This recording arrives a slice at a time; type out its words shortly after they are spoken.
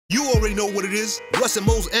You already know what it is. Russ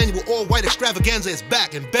Moe'S annual all-white extravaganza is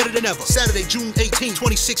back and better than ever. Saturday, June 18,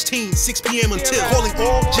 2016, 6 p.m. until. Calling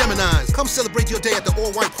all Geminis. Come celebrate your day at the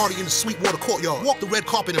all-white party in the Sweetwater Courtyard. Walk the red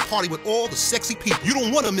carpet and party with all the sexy people. You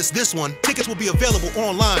don't want to miss this one. Tickets will be available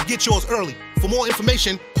online. Get yours early. For more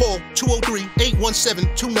information, call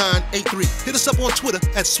 203-817-2983. Hit us up on Twitter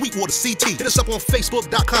at SweetwaterCT. Hit us up on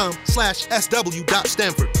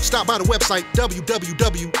Facebook.com/SW.Stanford. Stop by the website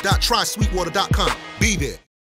www.trysweetwater.com. Be there.